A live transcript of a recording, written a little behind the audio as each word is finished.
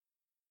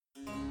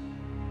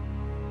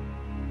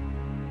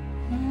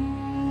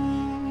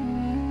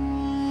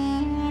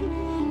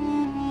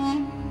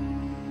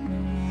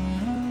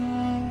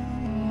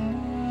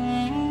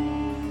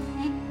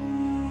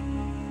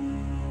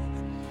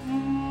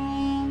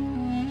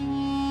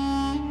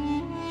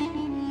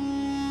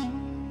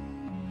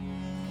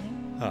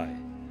Hi,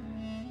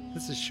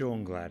 this is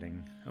Sean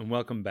Gladding, and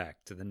welcome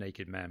back to the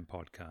Naked Man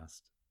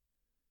podcast.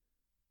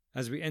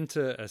 As we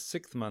enter a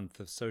 6th month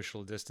of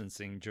social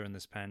distancing during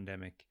this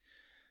pandemic,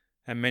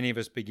 and many of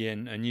us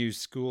begin a new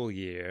school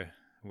year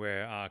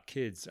where our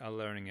kids are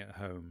learning at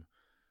home,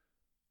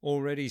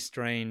 already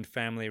strained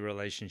family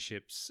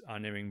relationships are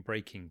nearing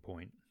breaking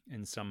point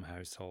in some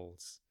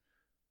households.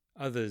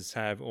 Others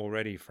have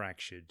already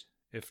fractured,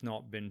 if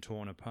not been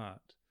torn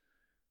apart.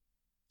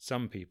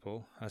 Some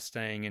people are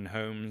staying in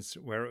homes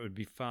where it would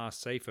be far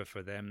safer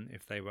for them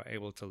if they were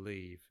able to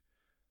leave.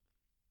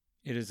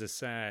 It is a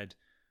sad,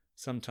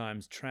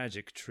 sometimes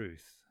tragic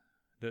truth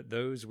that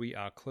those we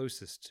are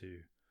closest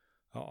to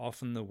are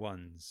often the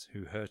ones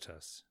who hurt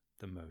us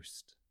the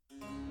most.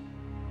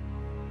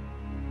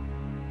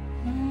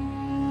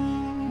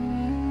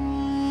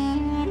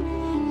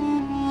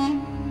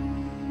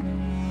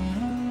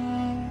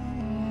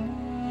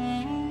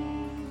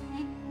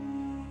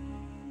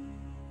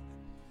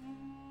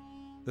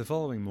 The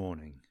following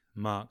morning,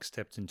 Mark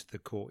stepped into the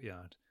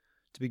courtyard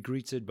to be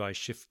greeted by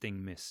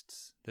shifting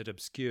mists that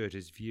obscured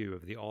his view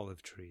of the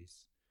olive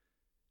trees.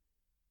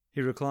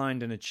 He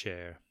reclined in a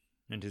chair,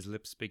 and his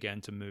lips began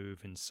to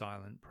move in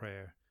silent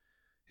prayer,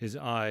 his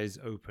eyes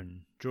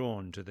open,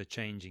 drawn to the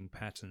changing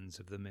patterns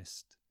of the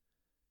mist.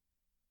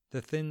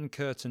 The thin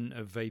curtain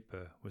of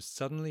vapour was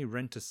suddenly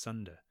rent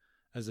asunder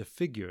as a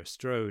figure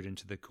strode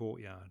into the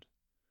courtyard.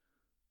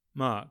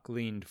 Mark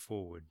leaned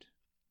forward,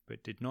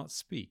 but did not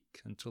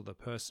speak until the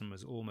person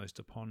was almost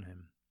upon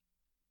him.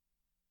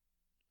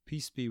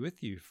 "Peace be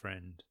with you,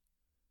 friend."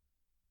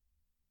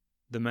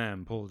 The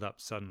man pulled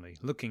up suddenly,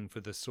 looking for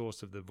the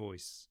source of the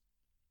voice.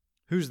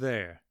 "Who's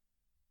there?"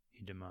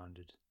 he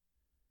demanded.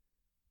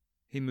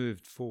 He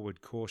moved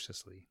forward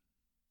cautiously,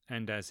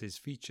 and as his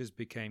features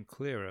became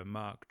clearer,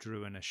 Mark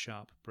drew in a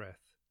sharp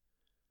breath.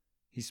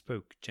 He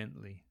spoke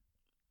gently.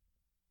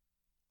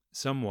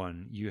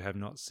 "Someone you have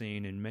not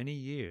seen in many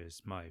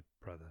years, my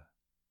brother."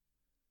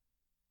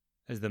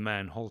 As the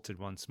man halted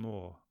once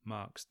more,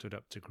 Mark stood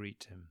up to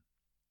greet him.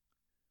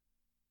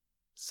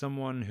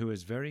 "Someone who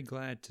is very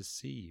glad to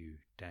see you,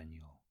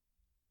 Daniel."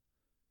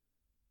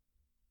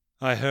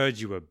 "I heard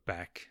you were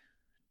back,"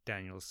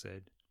 Daniel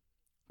said,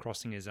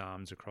 crossing his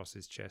arms across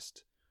his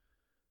chest.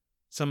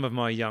 "Some of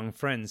my young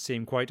friends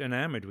seem quite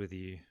enamored with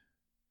you.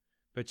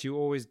 But you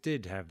always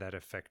did have that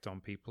effect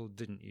on people,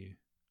 didn't you?"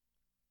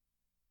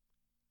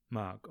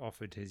 Mark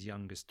offered his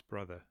youngest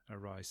brother a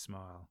wry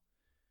smile.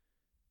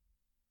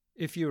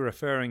 "If you're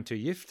referring to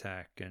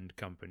Yiftach and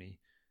company,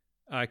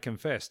 I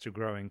confess to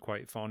growing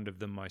quite fond of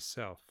them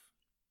myself."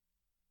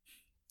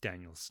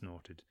 Daniel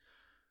snorted.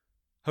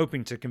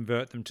 "Hoping to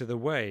convert them to the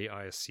way,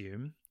 I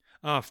assume.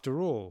 After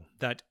all,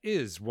 that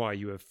is why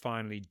you have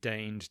finally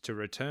deigned to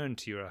return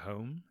to your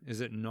home,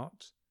 is it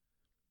not?"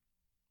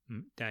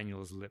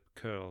 Daniel's lip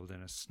curled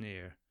in a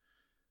sneer.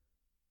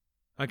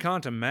 "I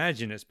can't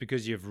imagine it's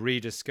because you've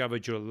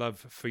rediscovered your love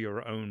for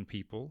your own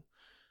people,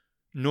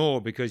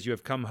 nor because you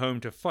have come home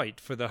to fight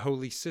for the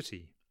holy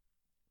city."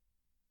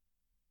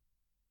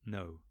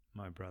 "No,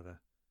 my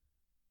brother,"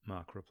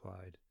 Mark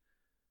replied.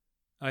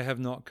 "I have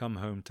not come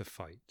home to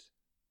fight,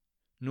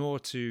 nor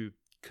to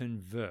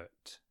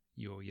convert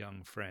your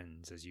young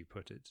friends, as you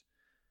put it.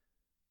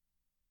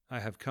 I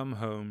have come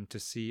home to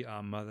see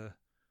our mother,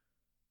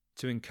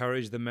 to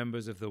encourage the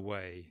members of the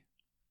Way,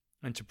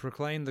 and to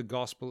proclaim the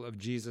gospel of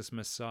Jesus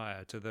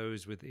Messiah to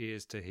those with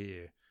ears to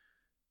hear,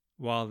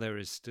 while there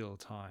is still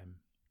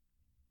time."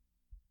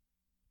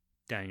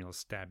 Daniel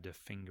stabbed a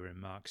finger in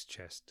Mark's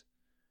chest.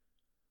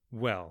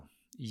 "Well,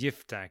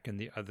 Yiftach and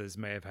the others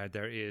may have had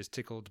their ears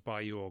tickled by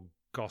your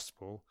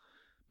gospel,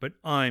 but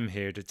I'm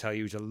here to tell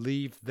you to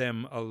leave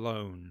them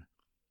alone.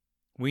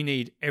 We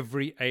need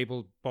every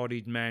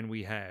able-bodied man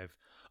we have.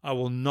 I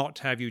will not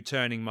have you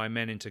turning my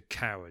men into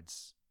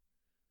cowards."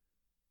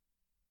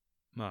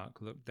 Mark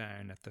looked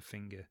down at the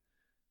finger,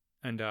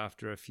 and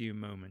after a few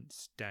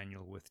moments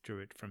Daniel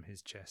withdrew it from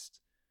his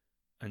chest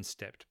and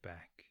stepped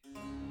back.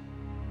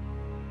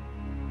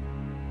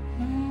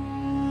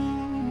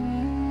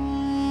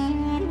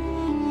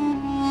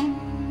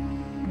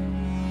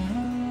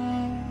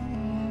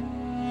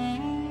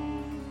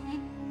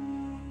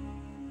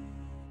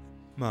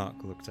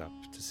 Mark looked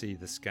up to see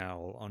the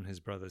scowl on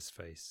his brother's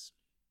face,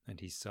 and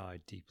he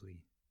sighed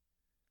deeply.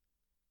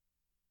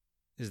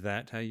 "Is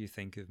that how you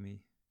think of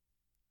me?"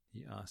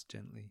 he asked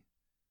gently.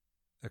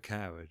 "A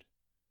coward?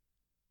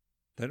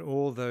 That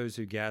all those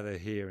who gather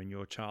here in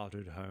your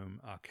childhood home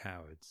are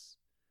cowards,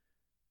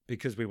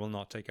 because we will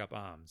not take up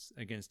arms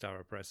against our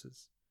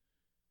oppressors?"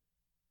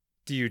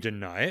 "Do you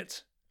deny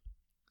it?"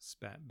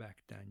 spat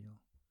back Daniel.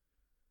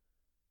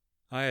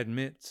 "I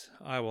admit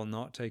I will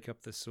not take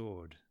up the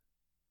sword,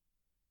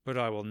 but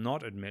I will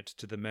not admit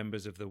to the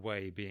members of the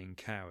Way being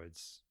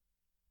cowards."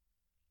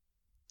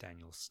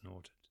 Daniel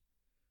snorted.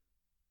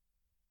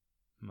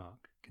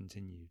 Mark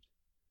continued.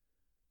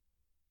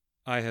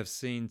 "I have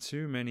seen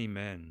too many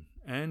men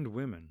and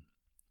women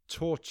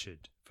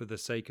tortured for the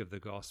sake of the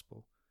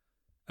gospel,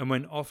 and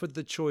when offered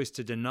the choice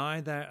to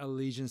deny their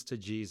allegiance to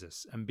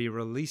Jesus and be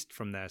released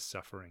from their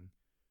suffering,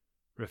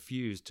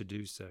 refused to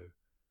do so.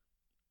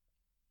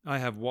 I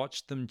have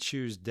watched them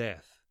choose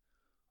death,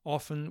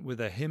 often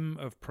with a hymn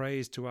of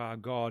praise to our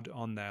God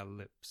on their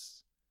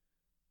lips.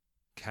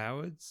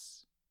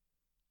 Cowards?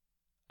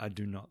 I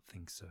do not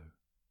think so.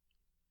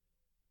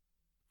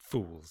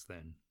 Fools,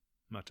 then,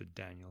 muttered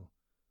Daniel,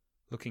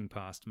 looking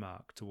past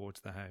Mark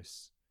towards the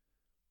house.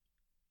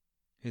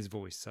 His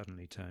voice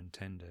suddenly turned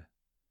tender.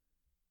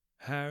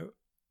 How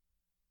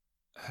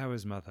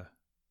is Mother?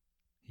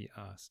 He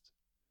asked.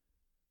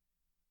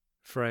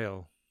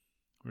 Frail,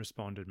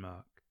 responded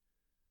Mark,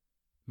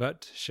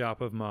 but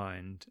sharp of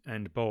mind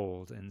and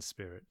bold in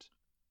spirit.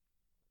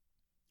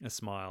 A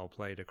smile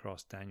played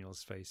across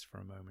Daniel's face for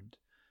a moment.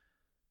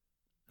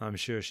 I'm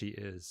sure she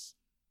is,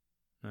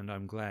 and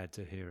I'm glad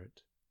to hear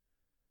it.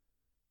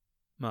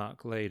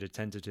 Mark laid a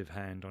tentative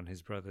hand on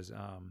his brother's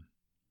arm.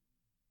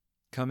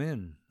 Come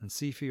in and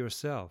see for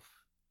yourself.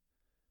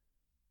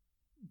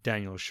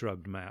 Daniel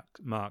shrugged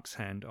Mark's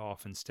hand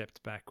off and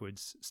stepped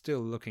backwards,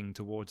 still looking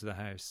towards the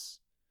house.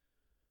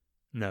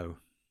 No,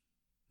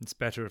 it's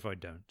better if I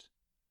don't.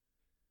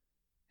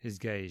 His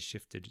gaze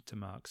shifted to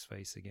Mark's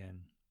face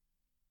again.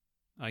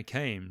 I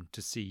came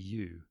to see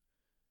you,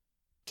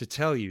 to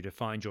tell you to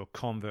find your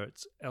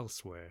converts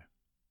elsewhere.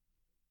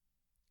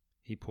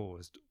 He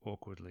paused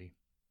awkwardly.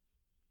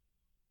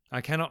 I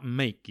cannot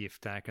make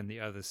Yiftak and the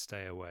others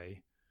stay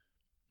away.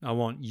 I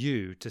want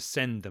you to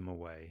send them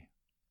away.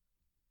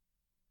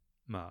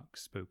 Mark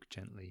spoke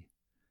gently.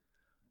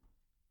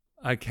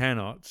 I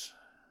cannot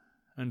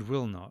and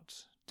will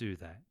not do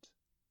that.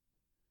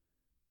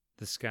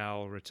 The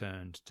scowl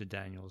returned to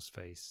Daniel's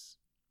face.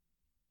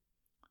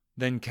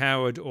 Then,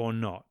 coward or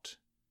not,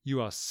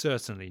 you are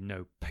certainly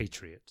no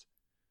patriot.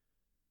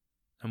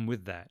 And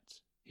with that,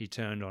 he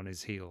turned on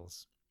his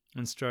heels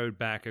and strode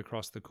back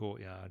across the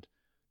courtyard,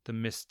 the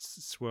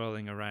mists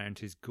swirling around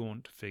his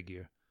gaunt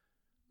figure,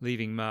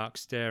 leaving Mark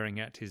staring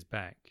at his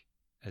back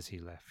as he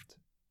left.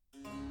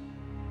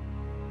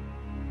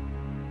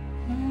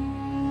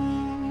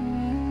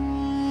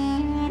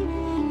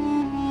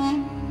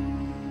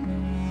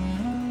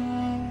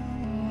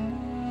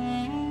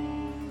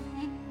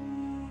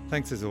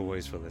 Thanks as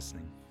always for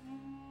listening.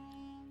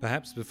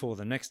 Perhaps before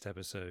the next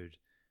episode,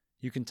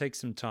 you can take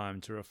some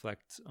time to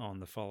reflect on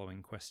the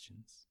following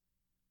questions.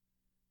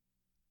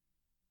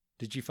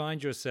 Did you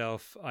find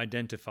yourself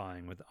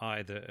identifying with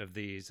either of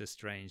these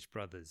estranged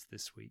brothers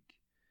this week?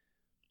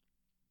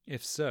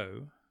 If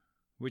so,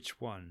 which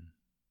one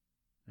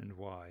and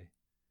why?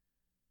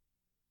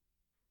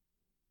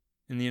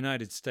 In the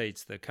United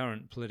States, the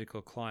current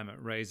political climate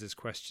raises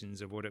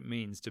questions of what it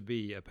means to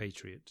be a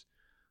patriot,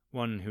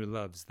 one who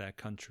loves their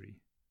country.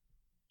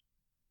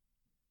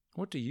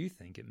 What do you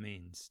think it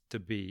means to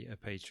be a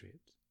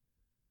patriot?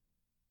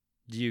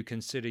 Do you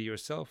consider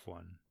yourself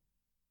one?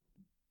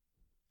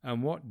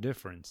 And what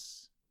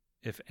difference,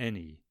 if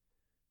any,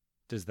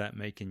 does that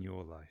make in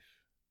your life?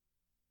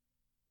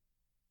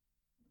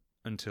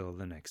 Until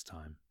the next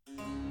time.